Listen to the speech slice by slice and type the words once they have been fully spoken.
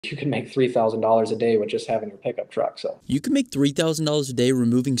you can make $3,000 a day with just having your pickup truck. So You can make $3,000 a day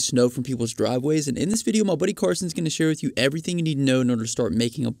removing snow from people's driveways, and in this video, my buddy Carson's going to share with you everything you need to know in order to start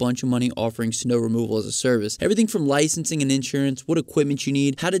making a bunch of money offering snow removal as a service. Everything from licensing and insurance, what equipment you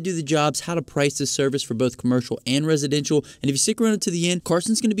need, how to do the jobs, how to price this service for both commercial and residential, and if you stick around to the end,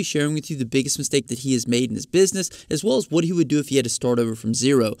 Carson's going to be sharing with you the biggest mistake that he has made in his business, as well as what he would do if he had to start over from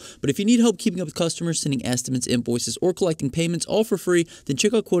zero. But if you need help keeping up with customers, sending estimates, invoices, or collecting payments all for free, then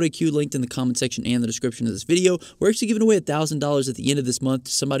check out QuoteIQ linked in the comment section and the description of this video. We're actually giving away $1,000 at the end of this month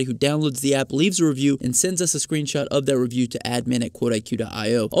to somebody who downloads the app, leaves a review, and sends us a screenshot of that review to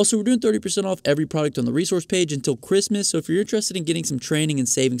admin@quoteiq.io. Also, we're doing 30% off every product on the resource page until Christmas, so if you're interested in getting some training and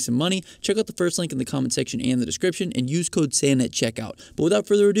saving some money, check out the first link in the comment section and the description and use code SANTA at checkout. But without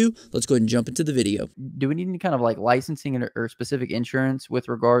further ado, let's go ahead and jump into the video. Do we need any kind of like licensing or specific insurance with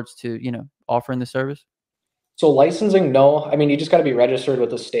regards to, offering the service? So licensing, no. I mean, you just got to be registered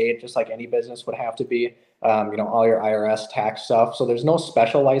with the state, just like any business would have to be. All your IRS tax stuff. So there's no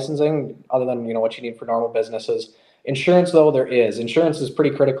special licensing other than what you need for normal businesses. Insurance, though, there is. Insurance is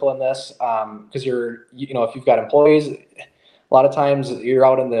pretty critical in this because if you've got employees, a lot of times you're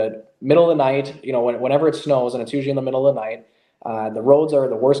out in the middle of the night. Whenever it snows, and it's usually in the middle of the night. The roads are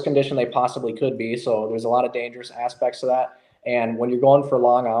the worst condition they possibly could be. So there's a lot of dangerous aspects to that. And when you're going for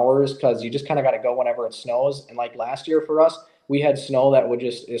long hours, because you just kind of got to go whenever it snows. And like last year for us, we had snow that would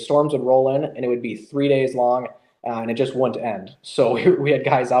storms would roll in and it would be 3 days long and it just wouldn't end. So we had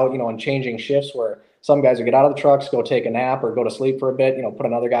guys out, and changing shifts where some guys would get out of the trucks, go take a nap or go to sleep for a bit, put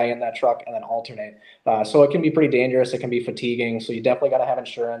another guy in that truck and then alternate. So it can be pretty dangerous. It can be fatiguing. So you definitely got to have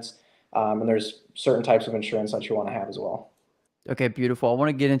insurance. And there's certain types of insurance that you want to have as well. Okay, beautiful. I want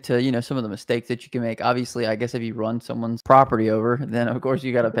to get into, some of the mistakes that you can make. Obviously, I guess if you run someone's property over, then of course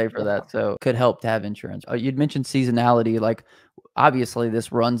you got to pay for that. So could help to have insurance. You'd mentioned seasonality. Like, obviously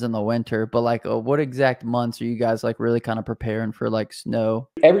this runs in the winter, but like, what exact months are you guys like really kind of preparing for like snow?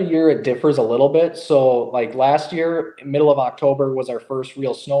 Every year it differs a little bit. So like last year, middle of October was our first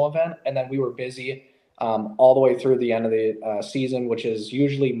real snow event, and then we were busy all the way through the end of the season, which is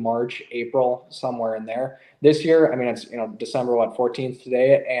usually March, April, somewhere in there. This year, I mean, it's December 14th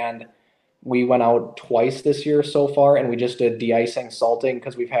today, and we went out twice this year so far, and we just did de-icing, salting,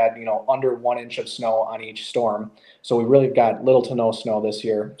 because we've had under 1 inch of snow on each storm. So we really got little to no snow this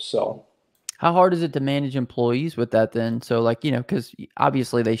year. So How hard is it to manage employees with that then? So like, because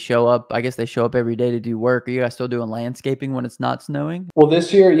obviously they show up, I guess they show up every day to do work. Are you guys still doing landscaping when it's not snowing? well,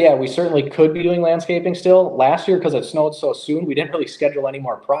 this year, yeah, we certainly could be doing landscaping still. Last year, because it snowed so soon, we didn't really schedule any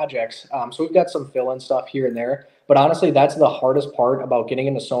more projects. So we've got some fill-in stuff here and there. But honestly, that's the hardest part about getting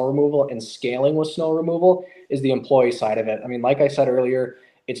into snow removal and scaling with snow removal is the employee side of it. I mean, like I said earlier,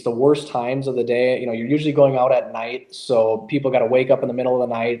 it's the worst times of the day. You're usually going out at night, so people got to wake up in the middle of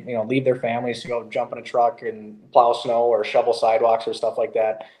the night, leave their families to go jump in a truck and plow snow or shovel sidewalks or stuff like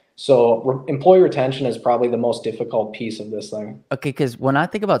that. So employee retention is probably the most difficult piece of this thing. Okay, because when I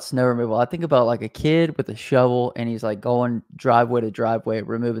think about snow removal, I think about like a kid with a shovel and he's like going driveway to driveway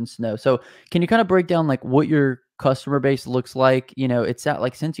removing snow. So can you kind of break down like what your customer base looks like? It's not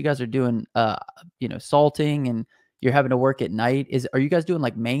like, since you guys are doing salting and you're having to work at night, are you guys doing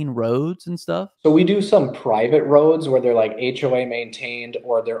like main roads and stuff? So we do some private roads where they're like HOA maintained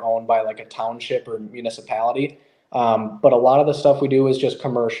or they're owned by like a township or municipality. But a lot of the stuff we do is just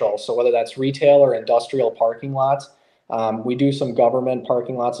commercial. So whether that's retail or industrial parking lots, we do some government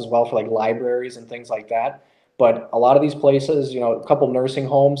parking lots as well for like libraries and things like that. But a lot of these places, a couple nursing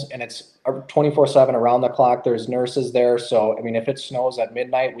homes, and it's 24/7 around the clock. There's nurses there. So, I mean, if it snows at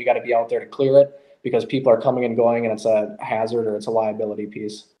midnight, we got to be out there to clear it because people are coming and going and it's a hazard or it's a liability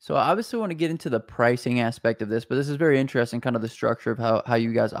piece. So I obviously want to get into the pricing aspect of this, but this is very interesting, kind of the structure of how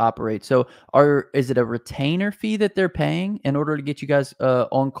you guys operate. So is it a retainer fee that they're paying in order to get you guys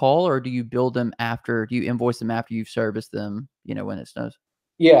on call, or do you do you invoice them after you've serviced them, when it snows?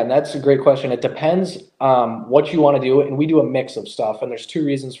 Yeah, and that's a great question. It depends what you want to do, and we do a mix of stuff, and there's two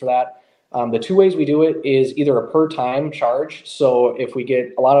reasons for that. The two ways we do it is either a per time charge. So if we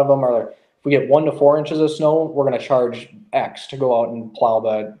get a lot of them are if we get 1 to 4 inches of snow, we're going to charge X to go out and plow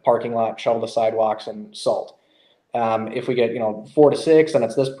the parking lot, shovel the sidewalks, and salt. If we get 4 to 6, then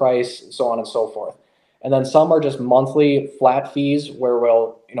it's this price, so on and so forth. And then some are just monthly flat fees where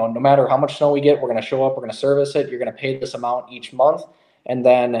we'll no matter how much snow we get, we're going to show up, we're going to service it. You're going to pay this amount each month. And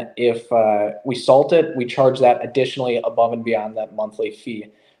then if we salt it, we charge that additionally above and beyond that monthly fee.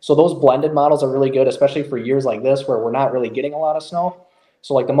 So those blended models are really good, especially for years like this where we're not really getting a lot of snow.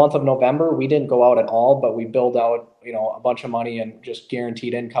 So like the month of November, we didn't go out at all, but we billed out, a bunch of money and just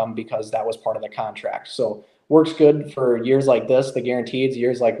guaranteed income because that was part of the contract. So works good for years like this, the guaranteed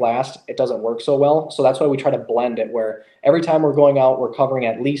years like last, it doesn't work so well. So that's why we try to blend it where every time we're going out, we're covering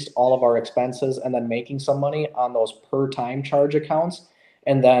at least all of our expenses and then making some money on those per time charge accounts.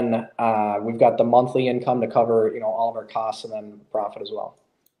 And then we've got the monthly income to cover, all of our costs and then profit as well.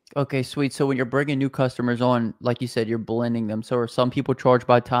 Okay, sweet. So when you're bringing new customers on, like you said, you're blending them. So are some people charged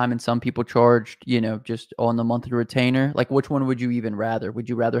by time and some people charged, just on the monthly retainer? Like which one would you even rather? Would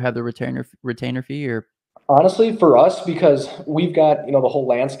you rather have the retainer fee or? Honestly, for us, because we've got, the whole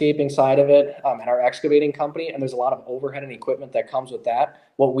landscaping side of it, and our excavating company, and there's a lot of overhead and equipment that comes with that.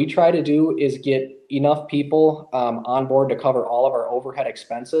 What we try to do is get enough people on board to cover all of our overhead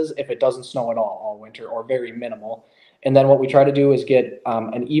expenses if it doesn't snow at all winter or very minimal. And then what we try to do is get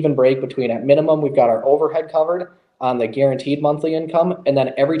an even break between, at minimum, we've got our overhead covered on the guaranteed monthly income. And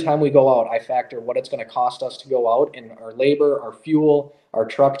then every time we go out, I factor what it's going to cost us to go out in our labor, our fuel, our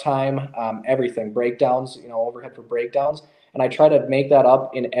truck time, everything, breakdowns, overhead for breakdowns. And I try to make that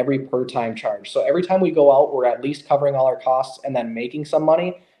up in every per time charge. So every time we go out, we're at least covering all our costs and then making some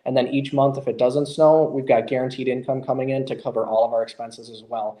money. And then each month, if it doesn't snow, we've got guaranteed income coming in to cover all of our expenses as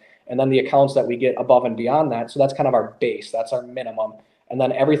well. And then the accounts that we get above and beyond that. So that's kind of our base. That's our minimum. And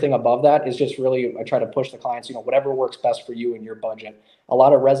then everything above that is just really, I try to push the clients, whatever works best for you and your budget. A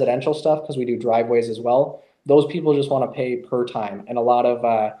lot of residential stuff, because we do driveways as well, those people just want to pay per time. And a lot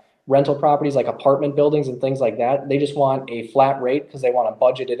of rental properties like apartment buildings and things like that, they just want a flat rate because they want to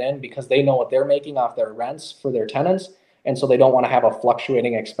budget it in because they know what they're making off their rents for their tenants. And so they don't want to have a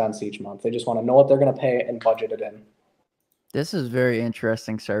fluctuating expense each month. They just want to know what they're going to pay and budget it in. This is very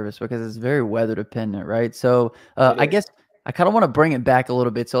interesting service because it's very weather dependent, right? So I It is. guess I kind of want to bring it back a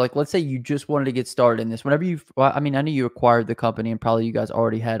little bit. So like, let's say you just wanted to get started in this. Whenever well, I mean, I know you acquired the company and probably you guys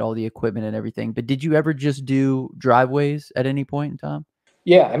already had all the equipment and everything, but did you ever just do driveways at any point in time?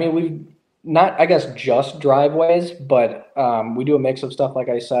 Yeah, I mean, we've not, I guess, just driveways, but we do a mix of stuff, like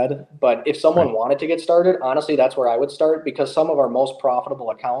I said. But if Right. someone wanted to get started, honestly, that's where I would start because some of our most profitable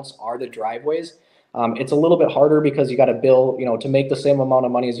accounts are the driveways. It's a little bit harder because you got to bill, to make the same amount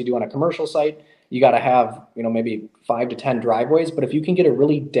of money as you do on a commercial site, you got to have, maybe 5 to 10 driveways. But if you can get a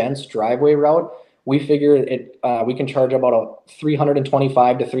really dense driveway route, we figure we can charge about a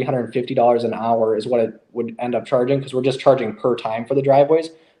 $325 to $350 an hour is what it would end up charging because we're just charging per time for the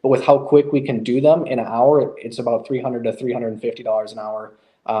driveways. But with how quick we can do them in an hour, it's about $300 to $350 an hour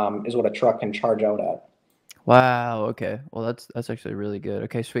is what a truck can charge out at. Wow. Okay. Well, that's actually really good.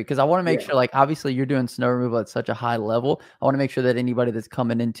 Okay, sweet. Because I want to make Yeah. sure, like, obviously, you're doing snow removal at such a high level. I want to make sure that anybody that's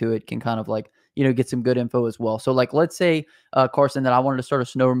coming into it can kind of like, get some good info as well. So, like, let's say, Carson, that I wanted to start a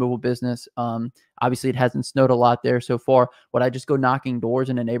snow removal business. Obviously, it hasn't snowed a lot there so far. Would I just go knocking doors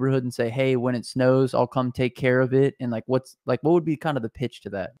in a neighborhood and say, "Hey, when it snows, I'll come take care of it"? And like, what would be kind of the pitch to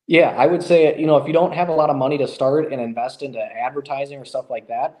that? Yeah, I would say, if you don't have a lot of money to start and invest into advertising or stuff like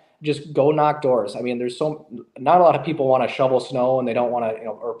that, just go knock doors. I mean, not a lot of people want to shovel snow and they don't want to,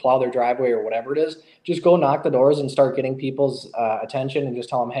 or plow their driveway or whatever it is. Just go knock the doors and start getting people's attention and just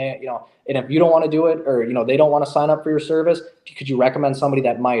tell them, hey, and if you don't want to do it or, they don't want to sign up for your service, could you recommend somebody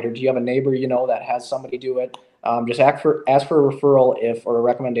that might, or do you have a neighbor, that has somebody do it? Just ask for a referral or a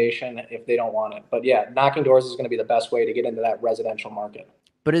recommendation if they don't want it. But yeah, knocking doors is going to be the best way to get into that residential market.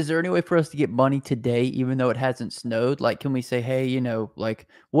 But is there any way for us to get money today, even though it hasn't snowed? Like, can we say, hey, like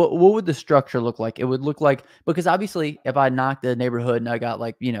what would the structure look like? It would look like because obviously, if I knock the neighborhood and I got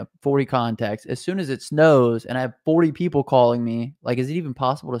like 40 contacts, as soon as it snows and I have 40 people calling me, like, is it even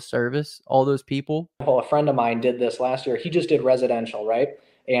possible to service all those people? Well, a friend of mine did this last year. He just did residential, right?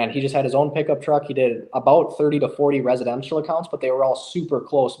 And he just had his own pickup truck. He did about 30 to 40 residential accounts, but they were all super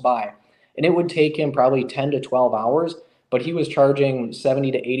close by. And it would take him probably 10 to 12 hours, but he was charging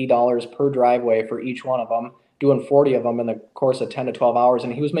 70 to $80 per driveway for each one of them, doing 40 of them in the course of 10 to 12 hours.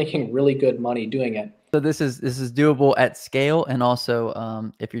 And he was making really good money doing it. So this is doable at scale, and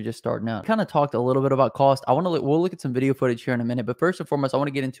also if you're just starting out. Kind of talked a little bit about cost. We'll look at some video footage here in a minute, but first and foremost, I want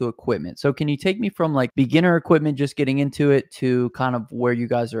to get into equipment. So can you take me from like beginner equipment, just getting into it, to kind of where you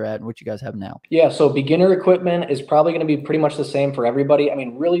guys are at and what you guys have now? Yeah, so beginner equipment is probably going to be pretty much the same for everybody. I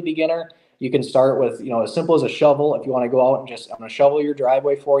mean, really beginner, you can start with, as simple as a shovel. If you want to go out and I'm going to shovel your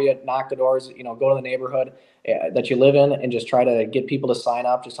driveway for you, knock the doors, go to the neighborhood that you live in and just try to get people to sign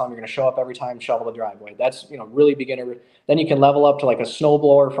up. Just tell them you're going to show up every time, shovel the driveway. That's, really beginner. Then you can level up to like a snow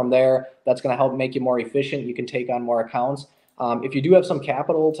blower from there. That's going to help make you more efficient. You can take on more accounts. If you do have some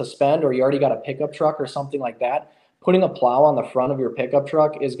capital to spend or you already got a pickup truck or something like that, putting a plow on the front of your pickup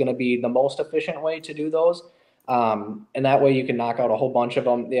truck is going to be the most efficient way to do those. And that way you can knock out a whole bunch of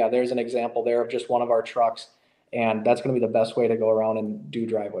them. Yeah, there's an example there of just one of our trucks, and that's going to be the best way to go around and do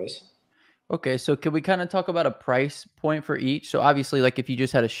driveways. Okay, so can we kind of talk about a price point for each? So obviously, like if you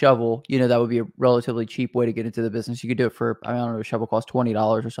just had a shovel, you know, that would be a relatively cheap way to get into the business. You could do it for, I don't know, a shovel costs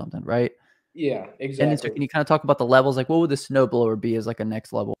 $20 or something, right? Yeah, And then so exactly. can you kind of talk about the levels? Like what would the snowblower be as like a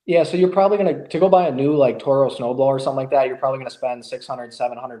next level? Yeah, so you're probably gonna to go buy a new like Toro snowblower or something like that, you're probably gonna spend 600,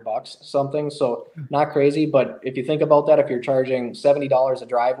 $700 something. So not crazy, but if you think about that, if you're charging $70 a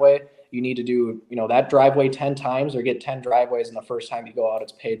driveway, you need to do, that driveway 10 times or get 10 driveways, and the first time you go out,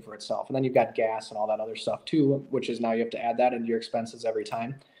 it's paid for itself. And then you've got gas and all that other stuff too, which is now you have to add that into your expenses every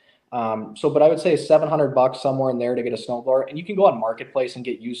time. But I would say $700 somewhere in there to get a snowblower, and you can go on Marketplace and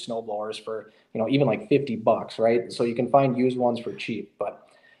get used snowblowers for, even like $50, right? So you can find used ones for cheap, but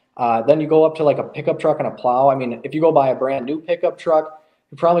then you go up to like a pickup truck and a plow. I mean, if you go buy a brand new pickup truck,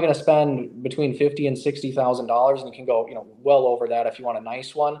 you're probably going to spend between $50,000 and $60,000, and you can go, well over that if you want a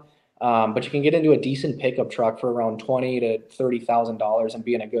nice one. But you can get into a decent pickup truck for around $20,000 to $30,000 and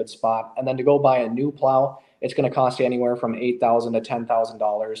be in a good spot. And then to go buy a new plow, it's going to cost you anywhere from $8,000 to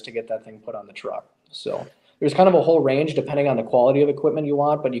 $10,000 to get that thing put on the truck. So there's kind of a whole range depending on the quality of equipment you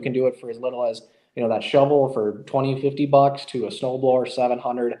want, but you can do it for as little as, that shovel for 20, $50 to a snowblower,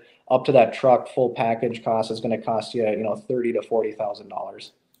 700, up to that truck full package cost is going to cost you, $30,000 to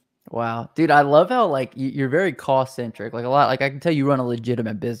 $40,000. Wow, dude, I love how like you're very cost centric. Like a lot, like I can tell you run a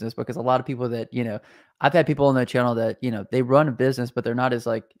legitimate business because a lot of people that, I've had people on the channel that, they run a business, but they're not as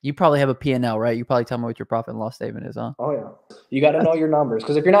like, you probably have a P&L, right? You probably tell me what your profit and loss statement is, huh? Oh yeah. You got to know your numbers,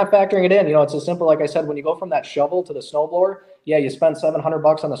 because if you're not factoring it in, it's as simple, like I said, when you go from that shovel to the snowblower, yeah, you spend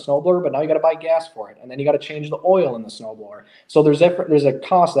 $700 on the snowblower, but now you got to buy gas for it. And then you got to change the oil in the snowblower. So there's a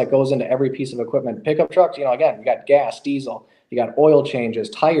cost that goes into every piece of equipment. Pickup trucks, again, you got gas, diesel, you got oil changes,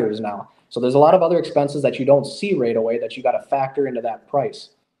 tires now. So there's a lot of other expenses that you don't see right away that you got to factor into that price.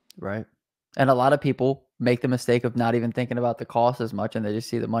 Right. And a lot of people make the mistake of not even thinking about the cost as much, and they just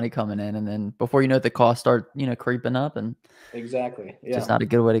see the money coming in, and then before you know it, the costs start, creeping up, and Exactly. just Yeah. not a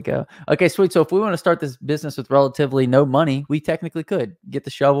good way to go. Okay, sweet. So if we want to start this business with relatively no money, we technically could get the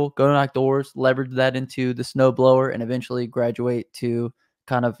shovel, go knock doors, leverage that into the snow blower, and eventually graduate to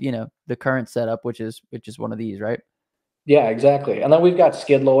kind of, the current setup, which is one of these, right? Yeah, exactly. And then we've got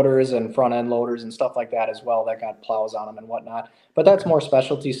skid loaders and front end loaders and stuff like that as well that got plows on them and whatnot. But that's Okay. more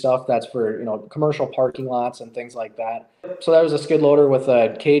specialty stuff. That's for, commercial parking lots and things like that. So that was a skid loader with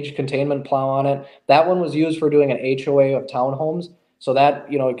a cage containment plow on it. That one was used for doing an HOA of townhomes. So that,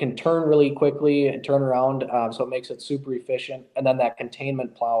 it can turn really quickly and turn around. So it makes it super efficient. And then that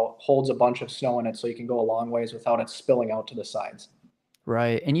containment plow holds a bunch of snow in it so you can go a long ways without it spilling out to the sides.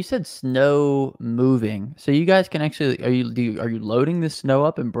 Right. And you said snow moving. So you guys can actually, are you loading the snow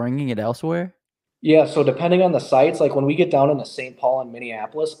up and bringing it elsewhere? Yeah, so depending on the sites, like when we get down into St. Paul and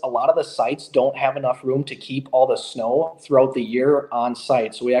Minneapolis, a lot of the sites don't have enough room to keep all the snow throughout the year on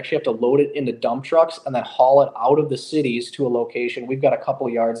site. So we actually have to load it into dump trucks and then haul it out of the cities to a location. We've got a couple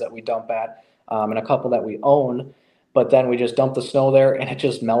yards that we dump at, and a couple that we own, but then we just dump the snow there and it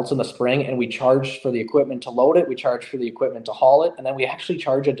just melts in the spring, and we charge for the equipment to load it. We charge for the equipment to haul it. And then we actually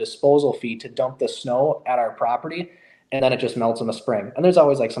charge a disposal fee to dump the snow at our property, and then it just melts in the spring. And there's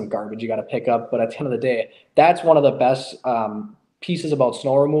always like some garbage you got to pick up, but at the end of the day, that's one of the best pieces about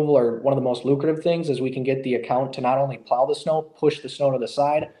snow removal, or one of the most lucrative things, is we can get the account to not only plow the snow, push the snow to the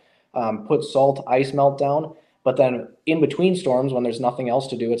side, put salt, ice melt down, but then in between storms, when there's nothing else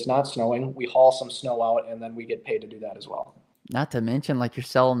to do, it's not snowing, we haul some snow out, and then we get paid to do that as well. Not to mention, like, you're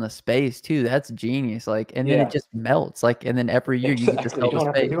selling the space too. That's genius. Like, and then it Yeah, just melts. Like, and then every year you get to exactly. You sell the don't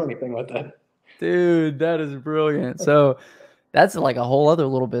have to space. do anything with it. Dude, that is brilliant. So that's like a whole other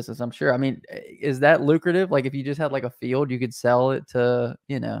little business, I'm sure. I mean, is that lucrative? Like if you just had like a field, you could sell it to,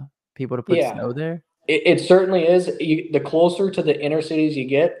 people to put Yeah. snow there. It certainly is. The closer to the inner cities you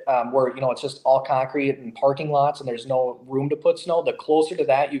get, where it's just all concrete and parking lots, and there's no room to put snow, the closer to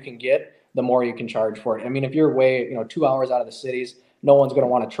that you can get, the more you can charge for it. I mean, if you're way 2 hours out of the cities, no one's going to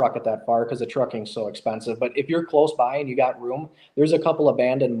want to truck it that far because the trucking's so expensive. But if you're close by and you got room, there's a couple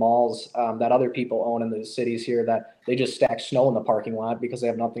abandoned malls that other people own in the cities here that they just stack snow in the parking lot because they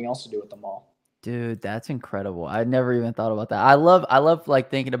have nothing else to do at the mall. Dude, that's incredible. I never even thought about that. I love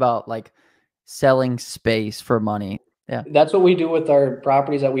like thinking about like selling space for money. Yeah. That's what we do with our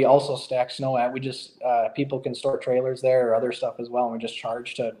properties that we also stack snow at. We just people can store trailers there or other stuff as well, and we just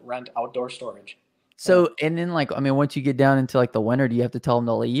charge to rent outdoor storage. Yeah. So, and then like, I mean, once you get down into like the winter, do you have to tell them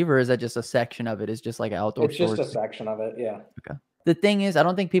to leave, or is that just a section of it? Is just like outdoor It's just storage? a section of it. Yeah. Okay. The thing is, I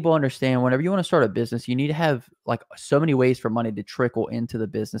don't think people understand whenever you want to start a business, you need to have like so many ways for money to trickle into the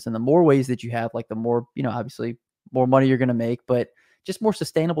business. And the more ways that you have, like the more, obviously more money you're going to make. But just more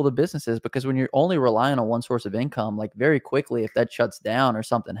sustainable to businesses, because when you're only relying on one source of income, like very quickly, if that shuts down or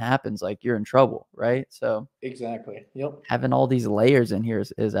something happens, like you're in trouble, right? So Exactly. Yep. having all these layers in here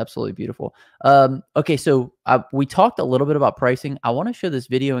is absolutely beautiful. Okay, so we talked a little bit about pricing. I want to show this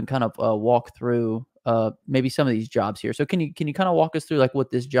video and kind of walk through maybe some of these jobs here. So can you kind of walk us through like what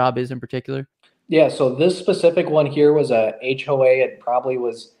this job is in particular? Yeah, so this specific one here was a HOA. It probably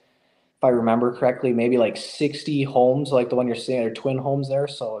was, if I remember correctly, maybe like 60 homes, like the one you're seeing, they're twin homes there.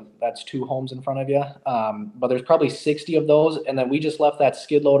 So that's two homes in front of you. But there's probably 60 of those. And then we just left that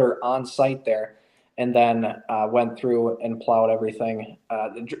skid loader on site there and then went through and plowed everything.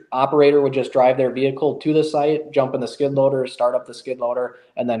 The operator would just drive their vehicle to the site, jump in the skid loader, start up the skid loader,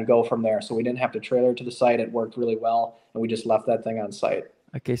 and then go from there. So we didn't have to trailer to the site. It worked really well. And we just left that thing on site.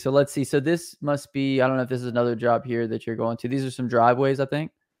 Okay, so let's see. So this must be, I don't know if this is another job here that you're going to. These are some driveways, I think.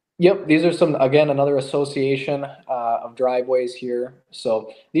 Yep, these are some, again, another association of driveways here.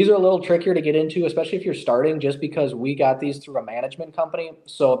 So these are a little trickier to get into, especially if you're starting, just because we got these through a management company.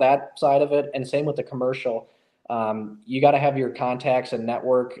 So that side of it, and same with the commercial, you got to have your contacts and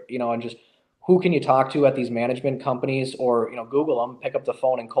network, and just who can you talk to at these management companies, or, Google them, pick up the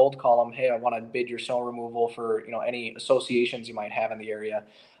phone and cold call them. Hey, I want to bid your snow removal for, any associations you might have in the area.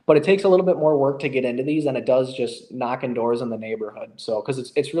 But it takes a little bit more work to get into these than it does just knocking doors in the neighborhood. So,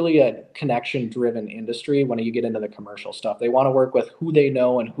 because it's really a connection driven industry when you get into the commercial stuff. They want to work with who they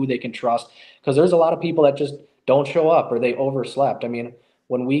know and who they can trust, because there's a lot of people that just don't show up or they overslept. I mean,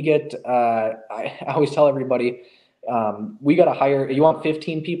 when we get, I always tell everybody, we got to hire, you want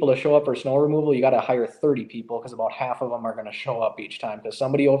 15 people to show up for snow removal, you got to hire 30 people, because about half of them are going to show up each time because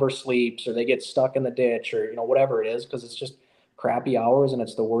somebody oversleeps or they get stuck in the ditch or, whatever it is, because it's just crappy hours and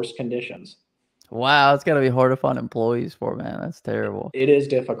it's the worst conditions. Wow, it's got to be hard to find employees for, man. That's terrible. It is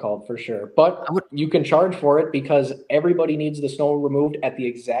difficult for sure, but you can charge for it because everybody needs the snow removed at the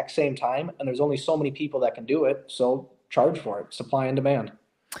exact same time, and there's only so many people that can do it. So charge for it, supply and demand.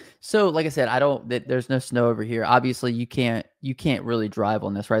 So, like I said, there's no snow over here. Obviously, you can't really drive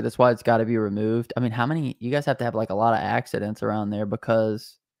on this, right? That's why it's got to be removed. I mean, how many, you guys have to have like a lot of accidents around there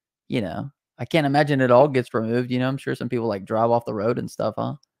because, I can't imagine it all gets removed. I'm sure some people like drive off the road and stuff,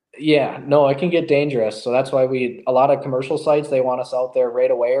 huh? Yeah, no, it can get dangerous. So that's why a lot of commercial sites, they want us out there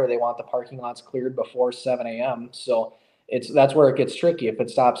right away, or they want the parking lots cleared before 7 a.m. So that's where it gets tricky. If it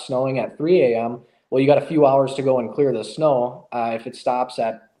stops snowing at 3 a.m., well, you got a few hours to go and clear the snow. If it stops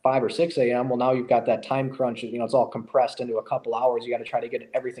at 5 or 6 a.m., well, now you've got that time crunch. It's all compressed into a couple hours. You got to try to get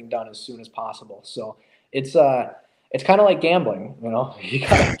everything done as soon as possible. So it's kind of like gambling. You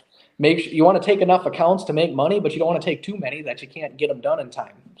got to make sure you want to take enough accounts to make money, but you don't want to take too many that you can't get them done in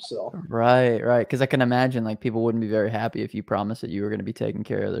time. So right. Because I can imagine like people wouldn't be very happy if you promised that you were going to be taking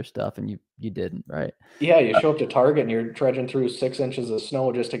care of their stuff and you didn't, right? Yeah, you show up to Target and you're trudging through 6 inches of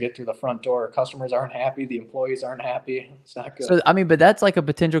snow just to get through the front door. Customers aren't happy, the employees aren't happy. It's not good. So I mean, but that's like a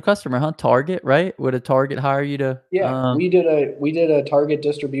potential customer, huh? Target, right? Would a Target hire you to? Yeah, we did a Target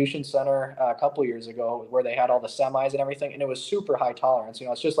distribution center a couple years ago where they had all the semis and everything, and it was super high tolerance.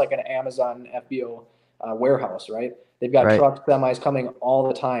 It's just like an Amazon FBO warehouse, right? They've got Right. trucks, semis coming all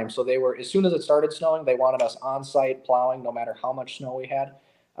the time. So they were, as soon as it started snowing, they wanted us on site plowing, no matter how much snow we had.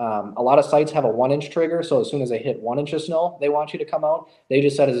 A lot of sites have a 1 inch trigger, so as soon as they hit 1 inch of snow, they want you to come out. They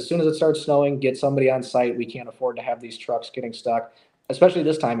just said, as soon as it starts snowing, get somebody on site. We can't afford to have these trucks getting stuck, especially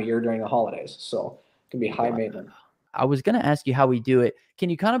this time of year during the holidays. So it can be high maintenance. I was going to ask you how we do it. Can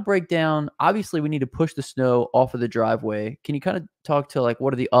you kind of break down, obviously we need to push the snow off of the driveway. Can you kind of talk to like,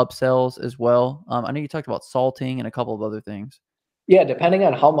 what are the upsells as well? I know you talked about salting and a couple of other things. Yeah, depending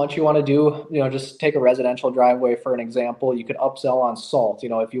on how much you want to do, just take a residential driveway for an example. You could upsell on salt,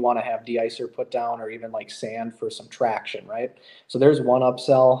 if you want to have de-icer put down or even like sand for some traction, right? So there's one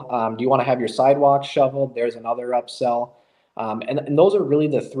upsell. Do you want to have your sidewalks shoveled? There's another upsell. And those are really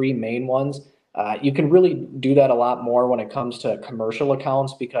the three main ones. You can really do that a lot more when it comes to commercial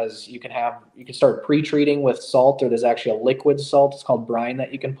accounts, because you can start pre-treating with salt, or there's actually a liquid salt. It's called brine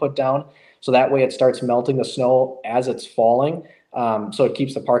that you can put down. So that way it starts melting the snow as it's falling. So it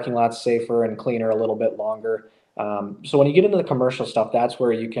keeps the parking lots safer and cleaner a little bit longer. So when you get into the commercial stuff, that's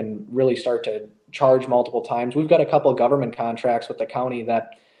where you can really start to charge multiple times. We've got a couple of government contracts with the county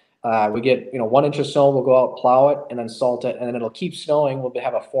that we get, 1 inch of snow, we'll go out, plow it, and then salt it, and then it'll keep snowing. We'll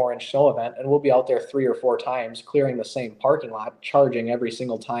have a 4 inch snow event, and we'll be out there 3 or 4 times clearing the same parking lot, charging every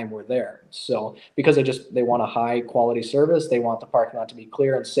single time we're there. So because they want a high quality service, they want the parking lot to be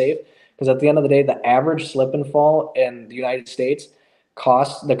clear and safe. Because at the end of the day, the average slip and fall in the United States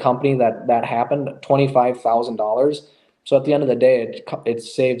costs the company that happened $25,000. So at the end of the day, it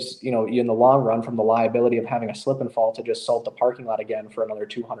saves, you in the long run from the liability of having a slip and fall to just salt the parking lot again for another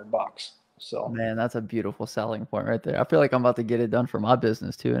 $200. So Man, that's a beautiful selling point right there. I feel like I'm about to get it done for my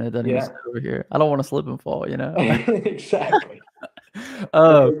business too, and it doesn't even yeah, start over here. I don't want to slip and fall, you know? exactly. Put a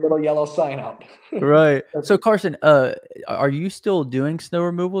Um, big little yellow sign out. right. So Carson, are you still doing snow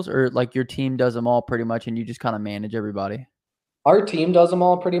removals, or like your team does them all pretty much and you just kind of manage everybody? Our team does them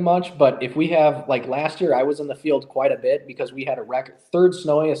all pretty much, but if we have, like last year, I was in the field quite a bit because we had a record third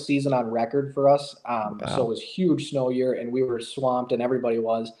snowiest season on record for us. So it Wow. was huge snow year, and we were swamped, and everybody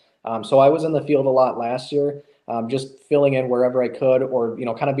was. So I was in the field a lot last year, just filling in wherever I could, or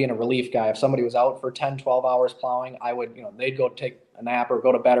kind of being a relief guy. If somebody was out for 10, 12 hours plowing, I would, they'd go take a nap or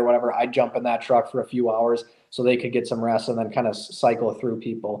go to bed or whatever. I'd jump in that truck for a few hours so they could get some rest and then kind of cycle through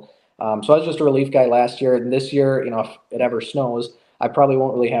people. So I was just a relief guy last year, and this year, if it ever snows, I probably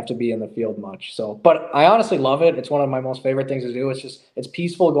won't really have to be in the field much. So, but I honestly love it. It's one of my most favorite things to do. It's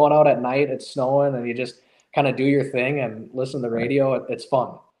peaceful going out at night. It's snowing, and you just kind of do your thing and listen to the Right. radio. It's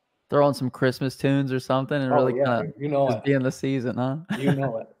fun. Throw on some Christmas tunes or something and Oh really yeah, kind of dude, you know just it. be in the season, huh? You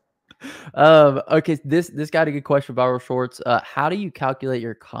know it. Okay, this got a good question, Viral Shorts. How do you calculate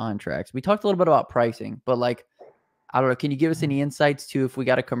your contracts? We talked a little bit about pricing, but like, I don't know, can you give us any insights to if we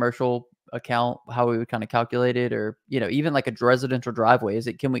got a commercial account, how we would kind of calculate it, or even like a residential driveway?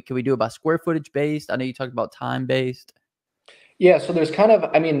 Can we do it by square footage based? I know you talked about time based. Yeah, so there's kind of,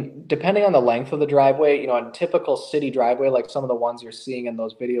 I mean, depending on the length of the driveway, a typical city driveway, like some of the ones you're seeing in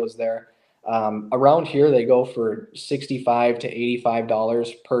those videos there, around here they go for 65 to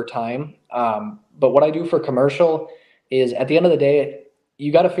 $85 per time. But what I do for commercial is at the end of the day,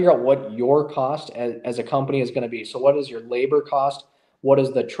 you got to figure out what your cost as a company is going to be. So what is your labor cost? What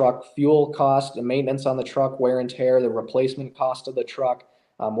is the truck fuel cost, the maintenance on the truck, wear and tear, the replacement cost of the truck?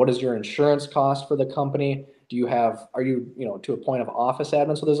 What is your insurance cost for the company? Are you, to a point of office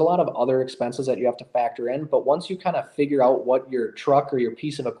admin? So there's a lot of other expenses that you have to factor in. But once you kind of figure out what your truck or your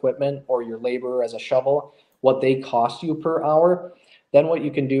piece of equipment or your labor as a shovel, what they cost you per hour, then what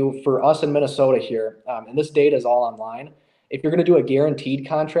you can do for us in Minnesota here, and this data is all online. If you're going to do a guaranteed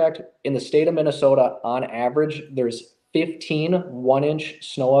contract in the state of Minnesota, on average, there's 15 1-inch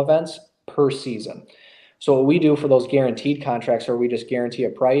snow events per season. So what we do for those guaranteed contracts are we just guarantee a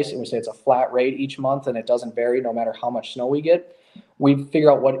price and we say it's a flat rate each month and it doesn't vary no matter how much snow we get. We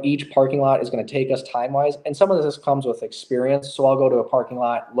figure out what each parking lot is going to take us time wise. And some of this comes with experience. So I'll go to a parking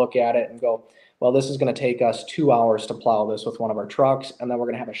lot, look at it and go, well, this is going to take us 2 hours to plow this with one of our trucks. And then we're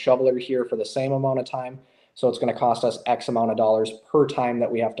going to have a shoveler here for the same amount of time. So it's going to cost us X amount of dollars per time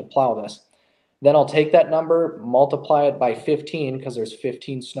that we have to plow this. Then I'll take that number, multiply it by 15 because there's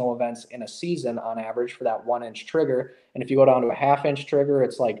 15 snow events in a season on average for that 1-inch trigger. And if you go down to a half-inch trigger,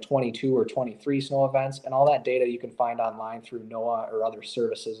 it's like 22 or 23 snow events. And all that data you can find online through NOAA or other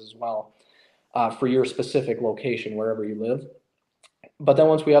services as well for your specific location, wherever you live. But then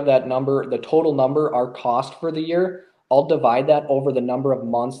once we have that number, the total number, our cost for the year, I'll divide that over the number of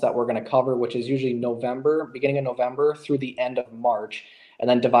months that we're going to cover, which is usually November, beginning of November through the end of March, and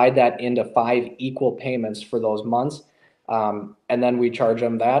then divide that into 5 equal payments for those months. And then we charge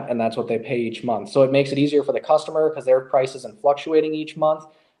them that, and that's what they pay each month. So it makes it easier for the customer because their price isn't fluctuating each month.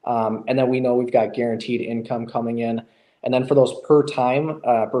 And then we know we've got guaranteed income coming in. And then for those per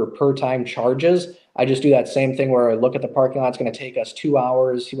time charges, I just do that same thing where I look at the parking lot. It's going to take us 2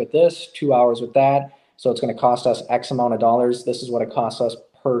 hours with this, 2 hours with that. So it's going to cost us X amount of dollars. This is what it costs us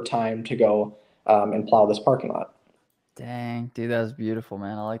per time to go and plow this parking lot. Dang, dude, that was beautiful,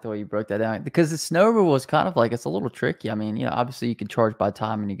 man. I like the way you broke that down because the snow removal was kind of like it's a little tricky. I mean, obviously you could charge by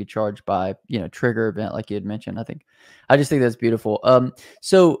time and you could charge by, trigger event like you had mentioned. I just think that's beautiful.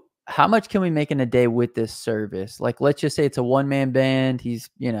 So how much can we make in a day with this service? Like, let's just say it's a one-man band. He's,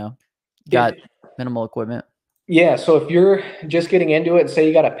 got If minimal equipment. Yeah, so if you're just getting into it, say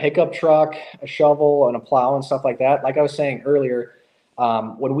you got a pickup truck, a shovel, and a plow and stuff like that, like I was saying earlier,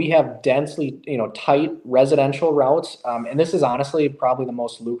 when we have densely, tight residential routes, and this is honestly probably the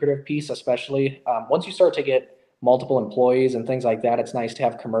most lucrative piece, especially once you start to get multiple employees and things like that, it's nice to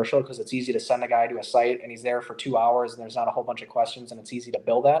have commercial because it's easy to send a guy to a site and he's there for 2 hours and there's not a whole bunch of questions and it's easy to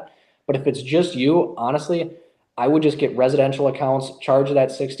bill that. But if it's just you, honestly, I would just get residential accounts, charge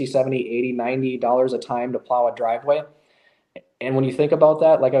that 60, 70, 80, $90 a time to plow a driveway. And when you think about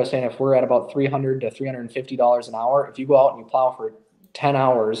that, like I was saying, if we're at about $300 to $350 an hour, if you go out and you plow for 10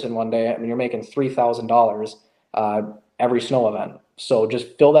 hours in one day, I mean, you're making $3,000 every snow event. So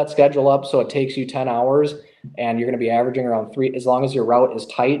just fill that schedule up so it takes you 10 hours and you're going to be averaging around three, as long as your route is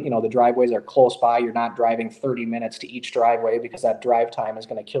tight, the driveways are close by, you're not driving 30 minutes to each driveway because that drive time is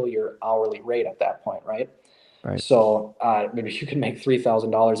going to kill your hourly rate at that point, right? Right. So maybe you can make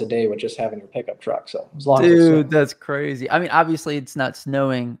 $3,000 a day with just having your pickup truck. So as long as it's Dude, snowing. that's crazy. I mean, obviously it's not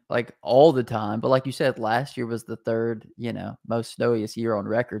snowing like all the time, but like you said, last year was the third, most snowiest year on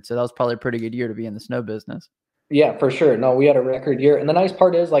record. So that was probably a pretty good year to be in the snow business. Yeah, for sure. No, we had a record year. And the nice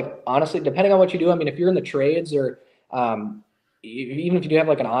part is, like, honestly, depending on what you do, I mean, if you're in the trades or even if you do have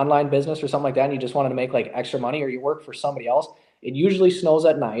like an online business or something like that, and you just wanted to make like extra money or you work for somebody else, it usually snows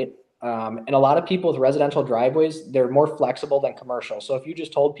at night. And a lot of people with residential driveways, they're more flexible than commercial. So if you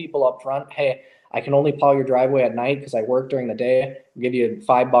just told people up front, hey, I can only plow your driveway at night because I work during the day, I'll give you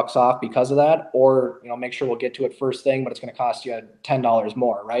 $5 off because of that, or make sure we'll get to it first thing, but it's going to cost you $10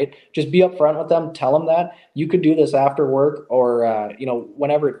 more, right? Just be upfront with them, tell them that you could do this after work, or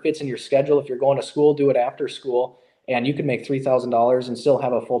whenever it fits in your schedule. If you're going to school, do it after school, and you can make $3,000 and still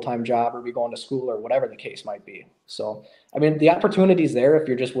have a full-time job or be going to school or whatever the case might be. So, I mean, the opportunity's there if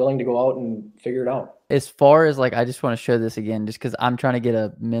you're just willing to go out and figure it out. As far as like, I just want to show this again, just because I'm trying to get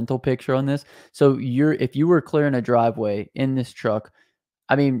a mental picture on this. So if you were clearing a driveway in this truck,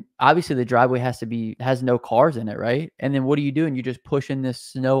 I mean, obviously the driveway has no cars in it, right? And then what are you doing? You just pushing this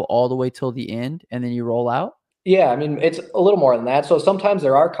snow all the way till the end and then you roll out? Yeah, I mean, it's a little more than that. So sometimes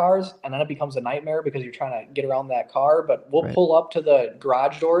there are cars, and then it becomes a nightmare because you're trying to get around that car. But we'll Right. pull up to the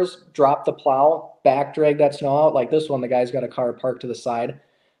garage doors, drop the plow, back drag that snow out. Like this one, the guy's got a car parked to the side.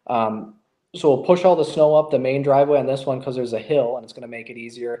 So we'll push all the snow up the main driveway on this one because there's a hill, and it's going to make it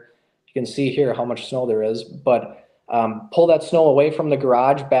easier. You can see here how much snow there is. But pull that snow away from the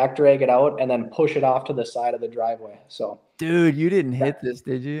garage, back drag it out, and then push it off to the side of the driveway. So Dude, you didn't hit this,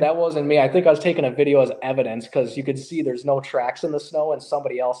 did you? that wasn't me. I think I was taking a video as evidence because you could see there's no tracks in the snow, and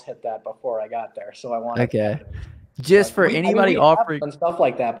somebody else hit that before I got there. So I wanted Okay. evidence. Just But for I mean, anybody we have offering. done stuff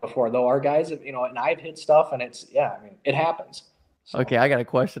like that before, though. Our guys, and I've hit stuff, and I mean, it happens. Okay, So I got a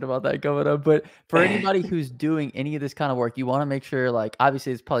question about that coming up. But for anybody who's doing any of this kind of work, you want to make sure, like,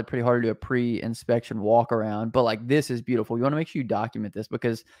 obviously it's probably pretty hard to do a pre-inspection walk around, but like this is beautiful. You want to make sure you document this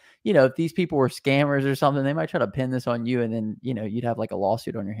because, if these people were scammers or something, they might try to pin this on you and then, you'd have like a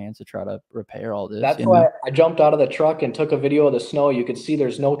lawsuit on your hands to try to repair all this, that's why I jumped out of the truck and took a video of the snow. You could see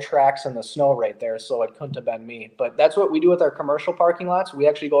there's no tracks in the snow right there, so it couldn't have been me. But that's what we do with our commercial parking lots. We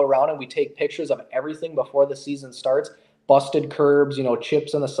actually go around and we take pictures of everything before the season starts. Busted curbs,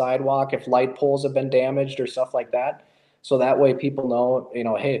 chips in the sidewalk, if light poles have been damaged or stuff like that. So that way people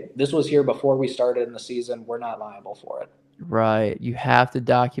know, hey, this was here before we started in the season. We're not liable for it. Right. You have to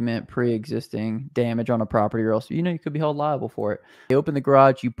document pre-existing damage on a property or else, you could be held liable for it. You open the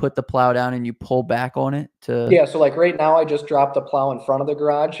garage, you put the plow down and you pull back on it to. Yeah, so like right now, I just dropped the plow in front of the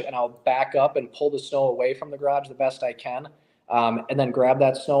garage, and I'll back up and pull the snow away from the garage the best I can, and then grab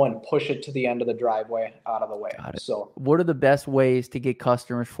that snow and push it to the end of the driveway out of the way. Got it. So What are the best ways to get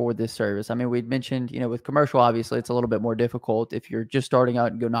customers for this service? I mean, we'd mentioned, with commercial, obviously it's a little bit more difficult if you're just starting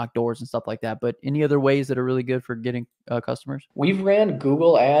out and go knock doors and stuff like that. But any other ways that are really good for getting customers? we've ran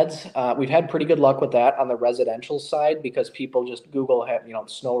Google ads. We've had pretty good luck with that on the residential side because people just Google have,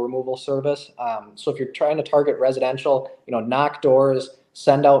 snow removal service. So if you're trying to target residential, knock doors,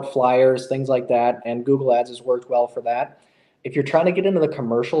 send out flyers, things like that, and Google ads has worked well for that. If you're trying to get into the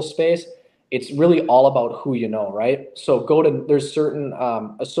commercial space, it's really all about who you know, right? So there's certain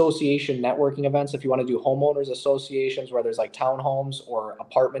association networking events if you want to do homeowners associations where there's like townhomes or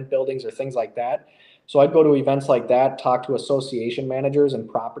apartment buildings or things like that. So I'd go to events like that, talk to association managers and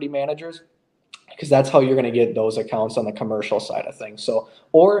property managers, because that's how you're going to get those accounts on the commercial side of things. So,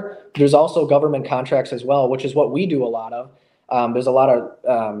 or there's also government contracts as well, which is what we do a lot of. There's a lot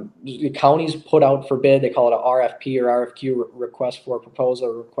of the counties put out for bid. They call it a RFP or RFQ, request for proposal,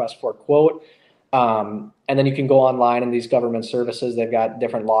 or request for quote. And then you can go online and these government services, they've got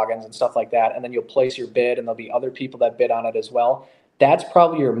different logins and stuff like that. And then you'll place your bid and there'll be other people that bid on it as well. That's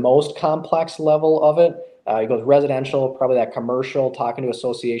probably your most complex level of it. You go residential, probably that commercial, talking to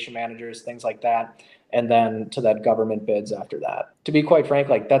association managers, things like that. And then to that government bids after that. To be quite frank,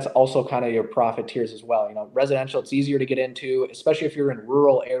 like that's also kind of your profit tiers as well. Residential, it's easier to get into, especially if you're in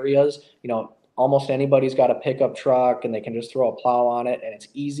rural areas. Almost anybody's got a pickup truck and they can just throw a plow on it and it's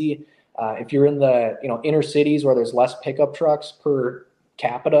easy. If you're in the inner cities where there's less pickup trucks per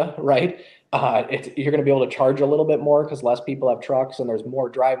capita, right? You're going to be able to charge a little bit more because less people have trucks and there's more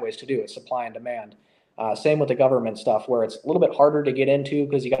driveways to do. It's supply and demand. Same with the government stuff where it's a little bit harder to get into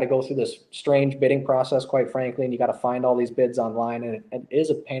because you got to go through this strange bidding process, quite frankly, and you got to find all these bids online, and it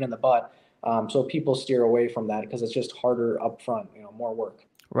is a pain in the butt. So people steer away from that because it's just harder up front, more work.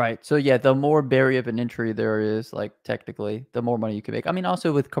 Right. So yeah, the more barrier of an entry there is, like technically, the more money you can make. I mean,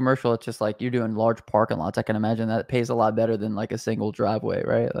 also with commercial, it's just like you're doing large parking lots. I can imagine that pays a lot better than like a single driveway,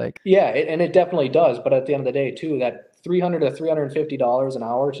 right? Like, Yeah, and it definitely does. But at the end of the day, too, that 300 to $350 an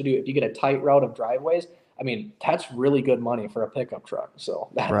hour to do if you get a tight route of driveways, I mean, that's really good money for a pickup truck. So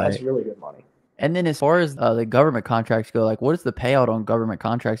that's right. really good money. And then as far as the government contracts go, like what is the payout on government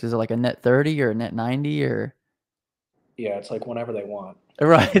contracts? Is it like a net 30 or a net 90 or Yeah, it's like whenever they want.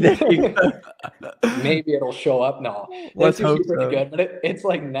 right there you go. Maybe it'll show up. No, Let's it's usually hope pretty so. good, but it's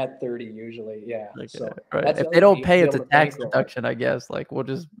like net 30 usually. Yeah. Okay, So right. that's the If they other thing. don't You have to pay, be it's able a to tax bankroll deduction, I guess. Like we'll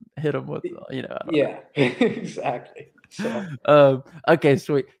just hit them with, it. I don't know. Yeah, exactly. So Okay,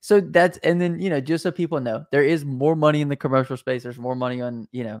 sweet. So that's and then just so people know, there is more money in the commercial space. There's more money on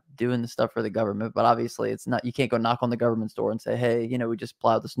doing the stuff for the government, but obviously it's not. You can't go knock on the government's door and say, hey, we just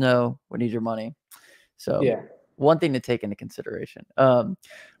plowed the snow. We need your money. So yeah, one thing to take into consideration.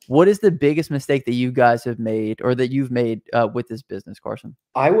 What is the biggest mistake that you guys have made or that you've made with this business, Carson?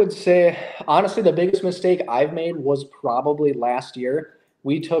 I would say honestly, the biggest mistake I've made was probably last year.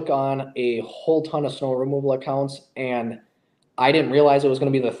 We took on a whole ton of snow removal accounts, and I didn't realize it was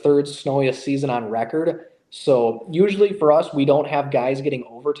going to be the third snowiest season on record. So usually for us, we don't have guys getting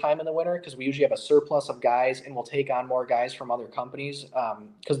overtime in the winter because we usually have a surplus of guys, and we'll take on more guys from other companies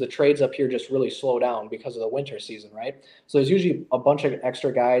because the trades up here just really slow down because of the winter season, right? So there's usually a bunch of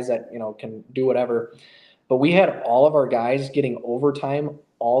extra guys that can do whatever. But we had all of our guys getting overtime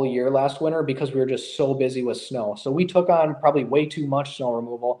all year last winter because we were just so busy with snow. So we took on probably way too much snow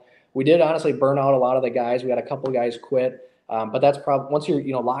removal. We did honestly burn out a lot of the guys. We had a couple of guys quit. But that's probably once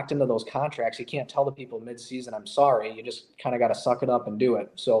you're locked into those contracts, you can't tell the people mid-season, I'm sorry. You just kind of got to suck it up and do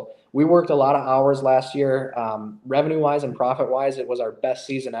it. So we worked a lot of hours last year. Revenue-wise and profit-wise, it was our best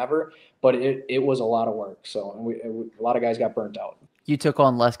season ever, but it was a lot of work. So a lot of guys got burnt out. You took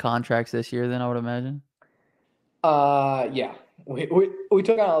on less contracts this year than I would imagine. Yeah, we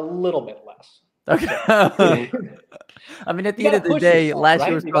took on a little bit less. Okay. So, I mean, at you the end got of to the push day, yourself, last year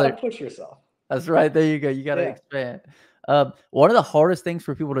right? was You got probably to push yourself. that's right. There you go. You got to Yeah. expand. One of the hardest things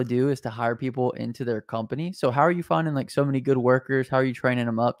for people to do is to hire people into their company. So how are you finding like so many good workers? How are you training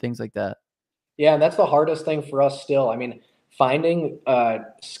them up? Things like that. Yeah, and that's the hardest thing for us still. I mean, finding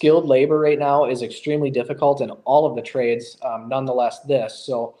skilled labor right now is extremely difficult in all of the trades, nonetheless, this.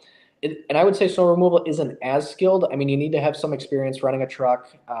 So, and I would say snow removal isn't as skilled. I mean, you need to have some experience running a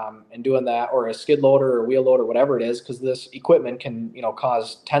truck and doing that, or a skid loader or wheel loader, whatever it is, because this equipment can,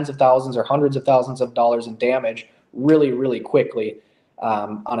 cause tens of thousands or hundreds of thousands of dollars in damage really, really quickly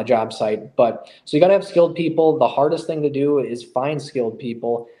on a job site. But so you got to have skilled people. The hardest thing to do is find skilled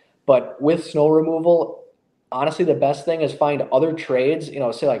people. But with snow removal, honestly, the best thing is find other trades,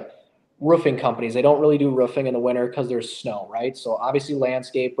 say like roofing companies. They don't really do roofing in the winter because there's snow, right? So obviously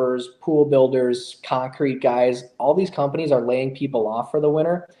landscapers, pool builders, concrete guys, all these companies are laying people off for the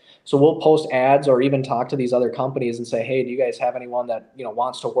winter. So we'll post ads or even talk to these other companies and say, hey, do you guys have anyone that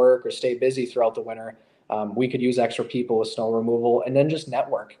wants to work or stay busy throughout the winter? We could use extra people with snow removal, and then just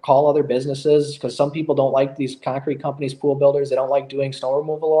network, call other businesses, because some people don't like these concrete companies, pool builders. They don't like doing snow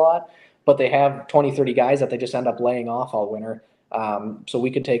removal a lot, but they have 20, 30 guys that they just end up laying off all winter. So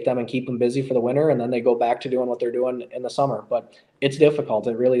we could take them and keep them busy for the winter, and then they go back to doing what they're doing in the summer. But it's difficult.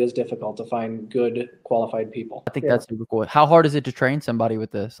 It really is difficult to find good qualified people. I think Yeah. that's super cool. How hard is it to train somebody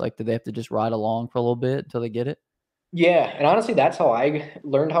with this? Like, do they have to just ride along for a little bit until they get it? Yeah, and honestly, that's how I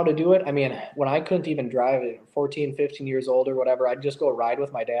learned how to do it. I mean, when I couldn't even drive at 14, 15 years old or whatever, I'd just go ride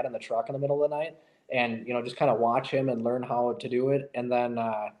with my dad in the truck in the middle of the night and, just kind of watch him and learn how to do it. And then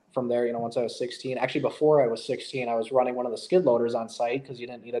from there, once I was 16, actually before I was 16, I was running one of the skid loaders on site because you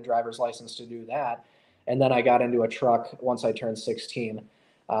didn't need a driver's license to do that. And then I got into a truck once I turned 16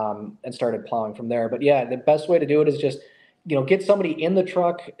 and started plowing from there. But yeah, the best way to do it is just get somebody in the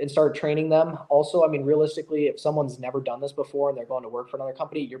truck and start training them. Also, I mean, realistically, if someone's never done this before and they're going to work for another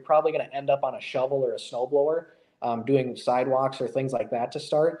company, you're probably going to end up on a shovel or a snowblower doing sidewalks or things like that to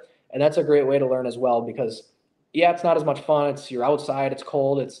start. And that's a great way to learn as well because, yeah, it's not as much fun. You're outside, it's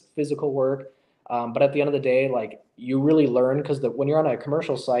cold, it's physical work. But at the end of the day, like you really learn because when you're on a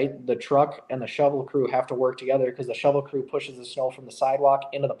commercial site, the truck and the shovel crew have to work together because the shovel crew pushes the snow from the sidewalk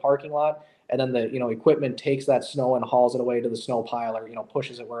into the parking lot, and then the equipment takes that snow and hauls it away to the snow pile or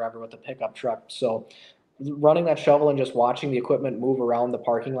pushes it wherever with the pickup truck. So running that shovel and just watching the equipment move around the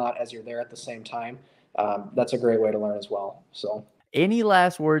parking lot as you're there at the same time, that's a great way to learn as well. So Any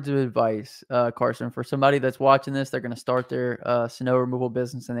last words of advice, Carson, for somebody that's watching this? They're going to start their snow removal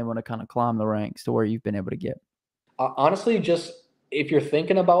business and they want to kind of climb the ranks to where you've been able to get. honestly, just if you're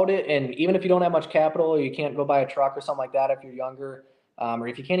thinking about it, and even if you don't have much capital, or you can't go buy a truck or something like that if you're younger, or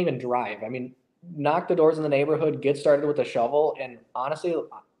if you can't even drive, I mean, knock the doors in the neighborhood, get started with a shovel, and honestly,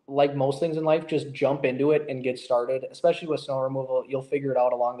 like most things in life, just jump into it and get started. Especially with snow removal, you'll figure it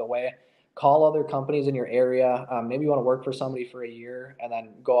out along the way. Call other companies in your area. Maybe you want to work for somebody for a year and then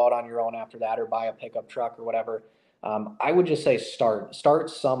go out on your own after that, or buy a pickup truck or whatever. I would just say start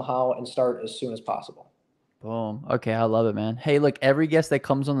somehow, and start as soon as possible. Boom. Okay, I love it, man. Hey, look, every guest that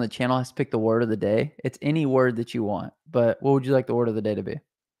comes on the channel has to pick the word of the day. It's any word that you want, but what would you like the word of the day to be?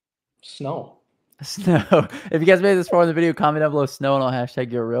 Snow. Snow. If you guys made this far in the video, comment down below snow and I'll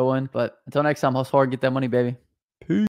hashtag you're a real one. But until next time, hustle hard, get that money, baby. Peace.